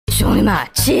兄弟们，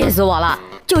气死我了！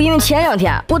就因为前2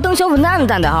天我登小粉蛋的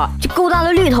蛋仔号，就勾搭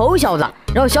了绿头小子，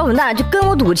然后小粉蛋就跟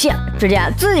我赌气，直接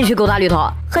自己去勾搭绿头，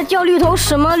还叫绿头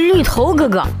什么绿头哥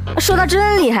哥，说他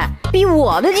真厉害，比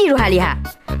我的技术还厉害。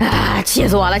啊，气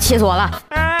死我了，气死我了！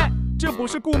哎，这不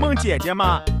是顾梦姐姐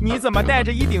吗？你怎么戴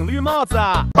着一顶绿帽子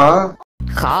啊？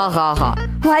好，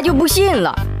我还就不信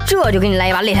了，这就给你来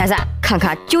一把擂台赛，看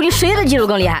看究竟谁的技术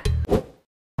更厉害。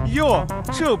哟，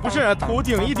这不是头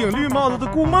顶一顶绿帽子的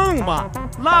顾梦吗？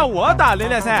拉我打擂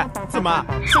台赛，怎么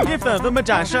想给粉粉们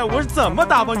展示我是怎么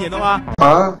打爆你的吗？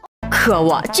可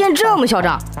恶，竟然这么嚣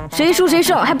张，谁输谁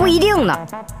胜还不一定呢。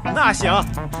那行，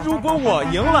如果我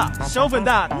赢了，小粉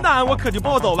蛋那我可就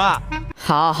暴走了。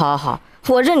好，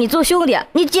我认你做兄弟，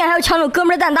你竟然还要抢走哥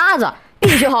们儿蛋搭子，必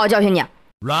须好好教训你。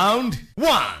Round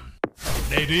 1,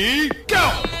 Ready,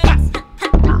 go!